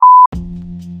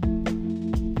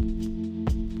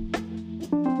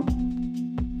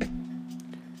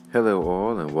Hello,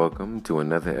 all, and welcome to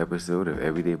another episode of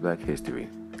Everyday Black History.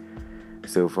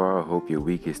 So far, I hope your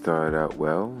week has started out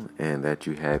well and that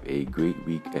you have a great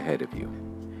week ahead of you.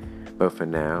 But for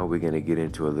now, we're going to get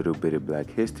into a little bit of Black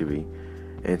history,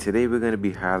 and today we're going to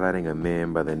be highlighting a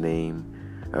man by the name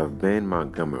of Ben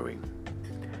Montgomery.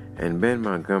 And Ben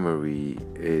Montgomery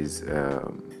is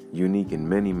unique in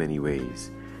many, many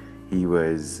ways. He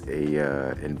was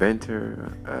a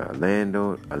inventor, a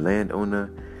landowner,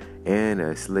 and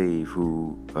a slave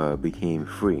who became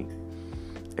free.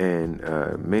 And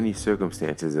many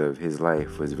circumstances of his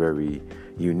life was very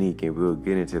unique, and we'll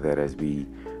get into that as we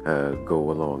go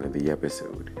along in the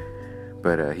episode.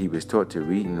 But he was taught to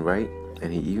read and write,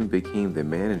 and he even became the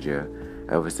manager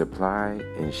of a supply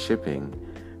and shipping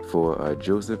for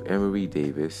Joseph Emory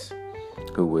Davis,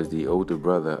 who was the older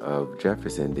brother of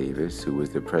Jefferson Davis, who was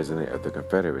the president of the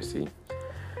Confederacy.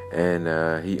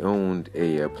 And he owned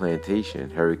a plantation,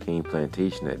 Hurricane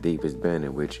Plantation at Davis Bend,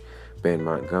 in which Ben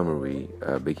Montgomery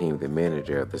became the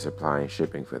manager of the supply and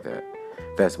shipping for that.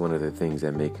 That's one of the things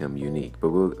that make him unique. But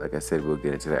like I said, we'll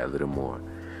get into that a little more.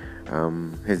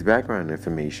 His background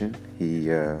information: he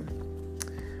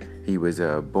was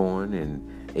born in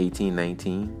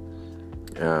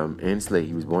 1819, enslaved.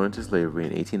 He was born into slavery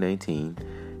in 1819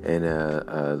 in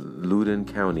Loudoun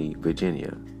County,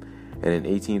 Virginia. And in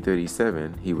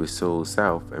 1837, he was sold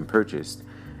south and purchased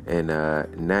in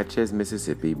Natchez,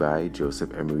 Mississippi by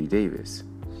Joseph Emory Davis.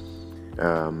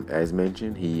 As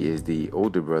mentioned, he is the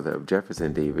older brother of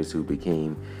Jefferson Davis, who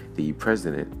became the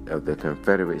president of the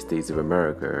Confederate States of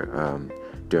America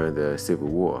during the Civil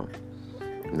War.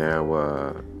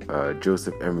 Now,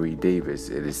 Joseph Emory Davis,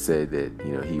 it is said that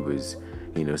he was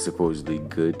supposedly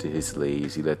good to his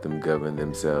slaves. He let them govern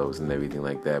themselves and everything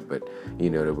like that. But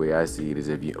the way I see it is,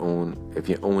 if you're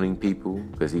owning people,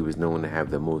 because he was known to have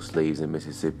the most slaves in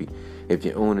Mississippi. If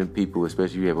you're owning people,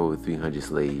 especially if you have over 300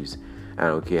 slaves, I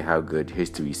don't care how good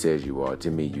history says you are.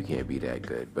 To me, you can't be that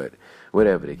good. But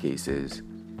whatever the case is,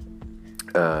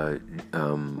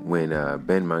 when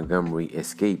Ben Montgomery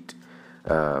escaped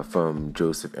from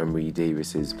Joseph Emory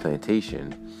Davis's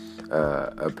plantation,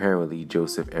 apparently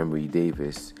Joseph Emory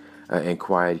Davis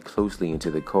inquired closely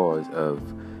into the cause of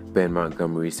Ben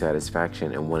Montgomery's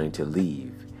satisfaction and wanting to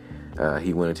leave.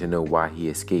 He wanted to know why he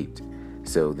escaped.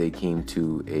 So they came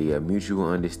to a mutual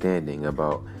understanding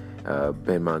about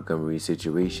Ben Montgomery's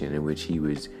situation, in which he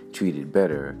was treated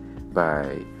better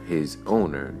by his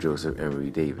owner, Joseph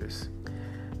Emory Davis.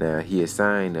 Now, he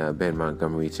assigned Ben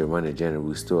Montgomery to run a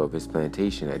general store of his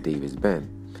plantation at Davis Bend.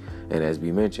 And as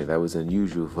we mentioned, that was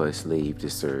unusual for a slave to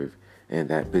serve in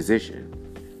that position.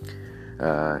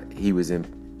 He was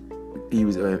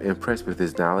impressed with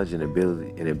his knowledge and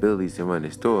abilities to run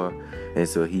the store, and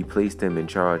so he placed him in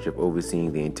charge of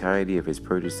overseeing the entirety of his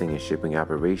purchasing and shipping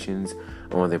operations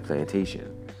on the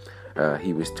plantation.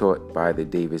 He was taught by the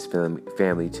Davis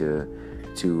family to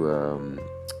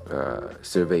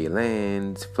survey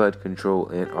lands, flood control,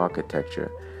 and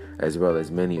architecture, as well as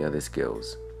many other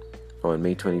skills. On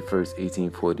May 21st,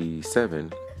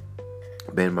 1847,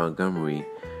 Ben Montgomery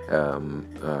a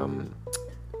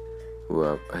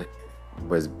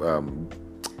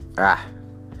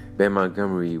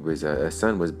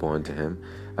son was born to him,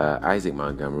 Isaac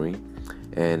Montgomery,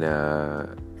 and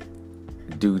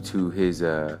due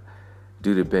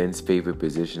to Ben's favored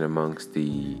position amongst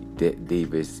the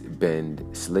Davis Bend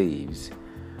slaves,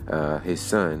 his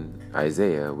son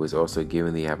Isaiah was also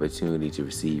given the opportunity to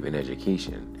receive an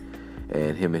education.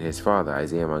 And him and his father,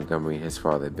 Isaiah Montgomery, and his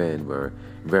father, Ben, were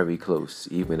very close,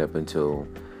 even up until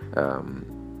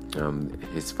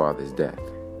his father's death.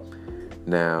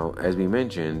 Now, as we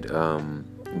mentioned,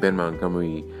 Ben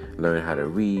Montgomery learned how to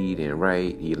read and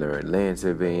write. He learned land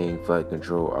surveying, flood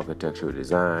control, architectural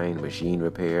design, machine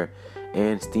repair,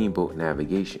 and steamboat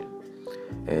navigation.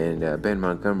 And Ben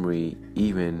Montgomery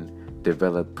even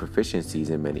developed proficiencies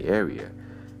in many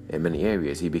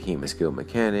areas. He became a skilled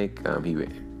mechanic.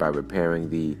 By repairing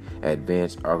the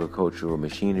advanced agricultural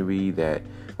machinery that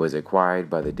was acquired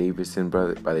by the Davis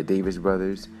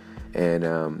brothers,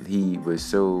 and he was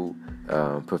so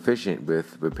proficient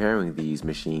with repairing these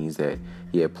machines that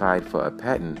he applied for a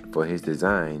patent for his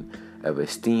design of a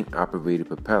steam-operated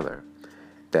propeller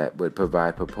that would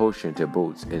provide propulsion to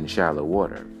boats in shallow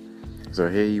water. So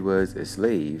here he was, a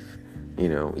slave,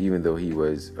 even though he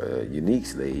was a unique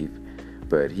slave.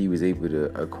 But he was able to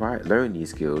learn these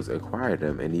skills, acquire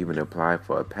them, and even apply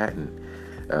for a patent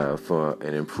for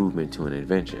an improvement to an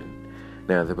invention.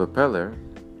 Now, the propeller,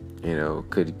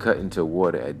 could cut into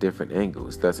water at different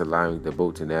angles, thus allowing the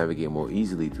boat to navigate more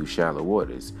easily through shallow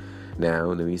waters. Now,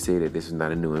 let me say that this is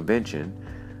not a new invention.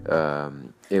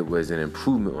 it was an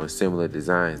improvement on similar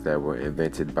designs that were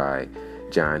invented by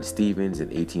John Stevens in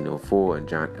 1804 and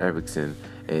John Erickson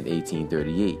in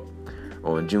 1838.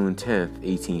 On June 10th,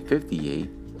 1858,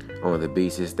 on the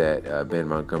basis that Ben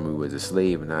Montgomery was a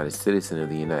slave and not a citizen of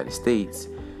the United States,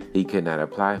 he could not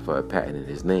apply for a patent in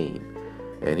his name,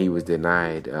 and he was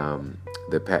denied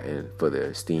the patent for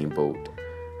the steamboat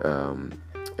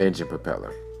engine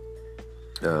propeller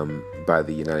by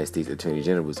the United States Attorney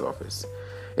General's office.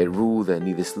 It ruled that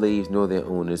neither slaves nor their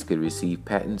owners could receive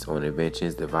patents on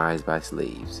inventions devised by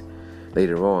slaves.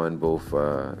 Later on, both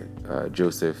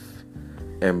Joseph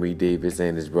Emory Davis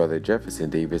and his brother Jefferson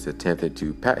Davis attempted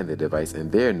to patent the device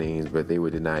in their names, but they were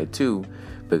denied too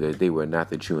because they were not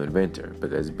the true inventor,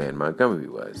 because Ben Montgomery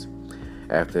was.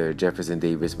 After Jefferson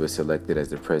Davis was selected as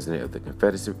the president of the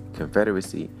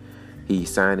Confederacy, he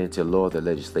signed into law the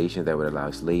legislation that would allow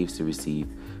slaves to receive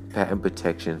patent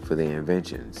protection for their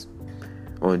inventions.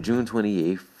 On June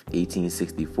 28,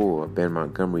 1864, Ben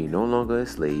Montgomery, no longer a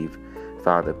slave,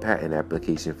 filed a patent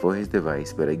application for his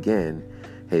device, but again,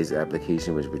 his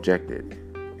application was rejected.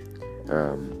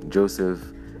 Joseph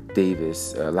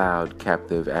Davis allowed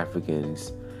captive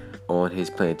Africans on his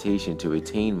plantation to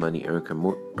retain money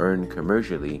earned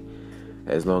commercially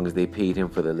as long as they paid him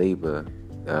for the labor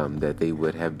that they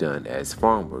would have done as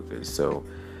farm workers. So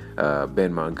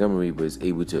Ben Montgomery was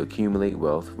able to accumulate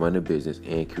wealth, run a business,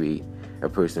 and create a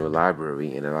personal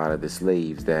library, and a lot of the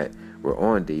slaves that were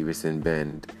on Davis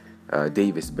Bend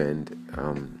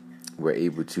were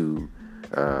able to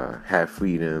have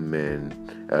freedom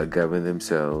and govern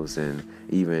themselves, and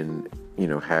even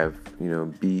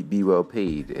be well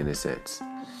paid in a sense.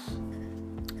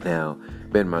 Now,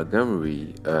 Ben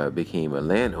Montgomery became a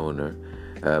landowner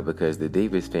because the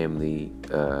Davis family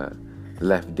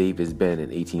left Davis Bend in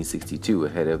 1862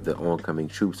 ahead of the oncoming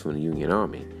troops from the Union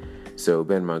Army. So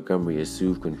Ben Montgomery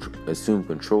assumed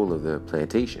control of the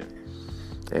plantation.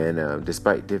 And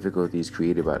despite difficulties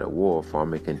created by the war,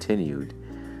 farming continued,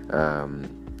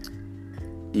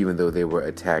 even though there were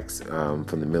attacks from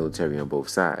the military on both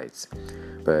sides.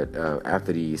 But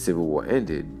after the Civil War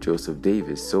ended, Joseph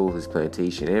Davis sold his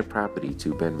plantation and property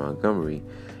to Ben Montgomery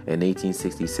in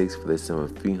 1866 for the sum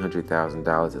of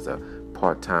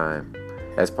 $300,000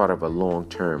 as part of a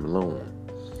long-term loan.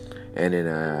 And in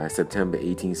September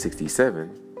 1867,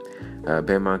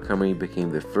 Ben Montgomery became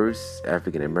the first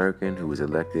African American who was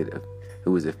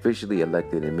officially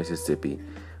elected in Mississippi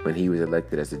when he was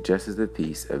elected as the Justice of the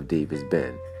Peace of Davis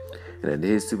Bend. And under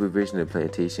his supervision, the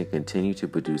plantation continued to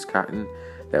produce cotton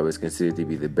that was considered to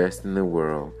be the best in the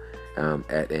world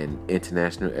at an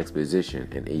international exposition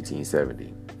in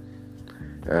 1870.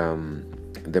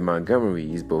 The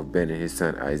Montgomerys, both Ben and his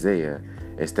son Isaiah,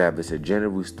 established a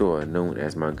general store known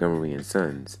as Montgomery and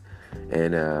Sons,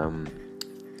 and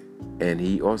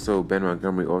Ben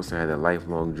Montgomery also had a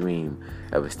lifelong dream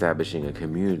of establishing a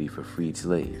community for freed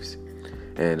slaves,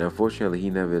 and unfortunately he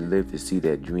never lived to see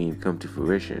that dream come to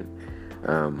fruition.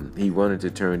 He wanted to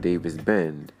turn Davis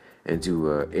Bend into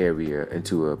a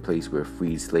place where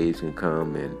freed slaves can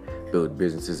come and build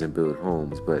businesses and build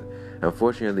homes, but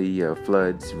unfortunately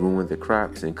floods ruined the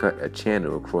crops and cut a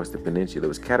channel across the peninsula. There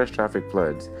was catastrophic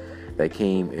floods that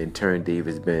came and turned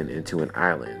Davis Bend into an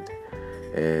island,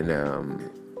 and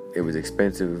it was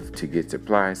expensive to get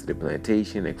supplies to the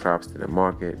plantation and crops to the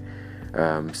market.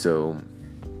 So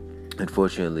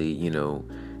unfortunately, he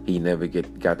never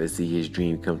got to see his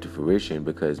dream come to fruition,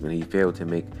 because when he failed to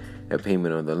make a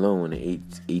payment on the loan in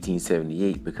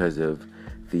 1878 because of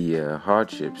the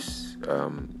hardships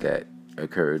that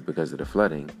occurred because of the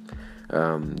flooding,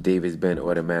 Davis Bend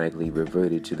automatically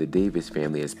reverted to the Davis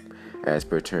family as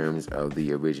per terms of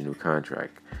the original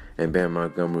contract. And Ben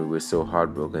Montgomery was so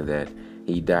heartbroken that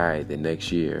he died the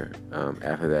next year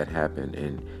after that happened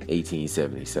in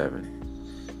 1877.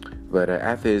 But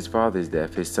after his father's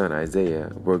death, his son Isaiah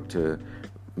worked to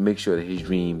make sure that his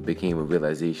dream became a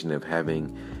realization of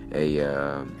having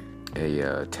a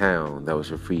town that was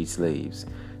for freed slaves.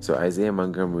 So Isaiah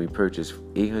Montgomery purchased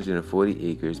 840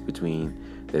 acres between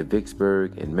the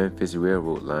Vicksburg and Memphis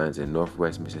Railroad lines in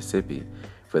northwest Mississippi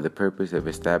for the purpose of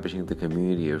establishing the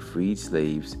community of freed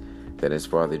slaves that his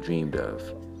father dreamed of.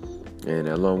 And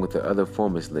along with the other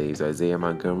former slaves, Isaiah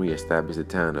Montgomery established the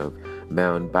town of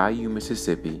Mound Bayou,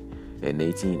 Mississippi in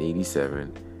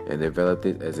 1887 and developed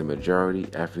it as a majority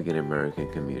African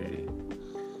American community.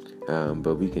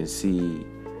 But we can see,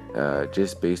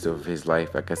 just based off of his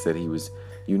life, like I said, he was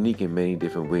unique in many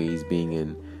different ways,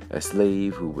 being a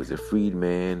slave who was a freed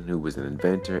man, who was an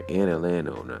inventor and a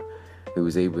landowner, who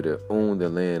was able to own the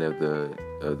land of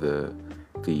the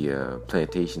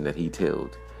plantation that he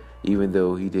tilled. Even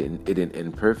though it didn't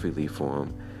end perfectly for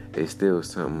him, is still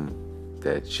something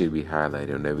that should be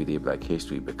highlighted on Everyday Black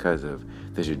History because of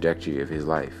the trajectory of his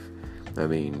life. I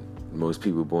mean, most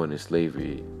people born in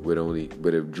slavery would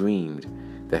have dreamed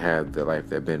to have the life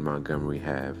that Ben Montgomery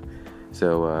have.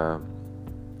 So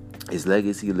his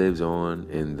legacy lives on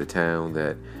in the town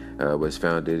that was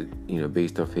founded,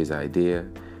 based off his idea,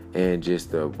 and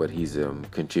just what he's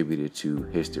contributed to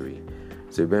history.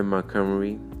 So Ben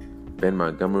Montgomery,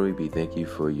 we thank you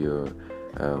for your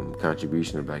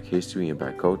contribution to Black history and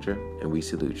Black culture, and we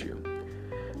salute you.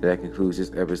 That concludes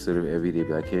this episode of Everyday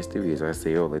Black History. As I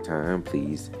say all the time,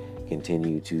 please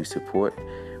continue to support.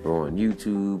 We're on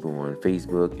YouTube, we're on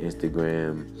Facebook,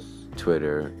 Instagram,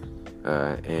 Twitter,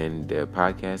 and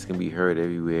podcasts can be heard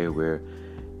anywhere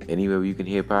you can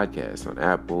hear podcasts, on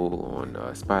Apple, on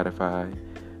Spotify.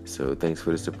 So thanks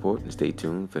for the support, and stay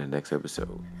tuned for the next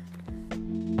episode.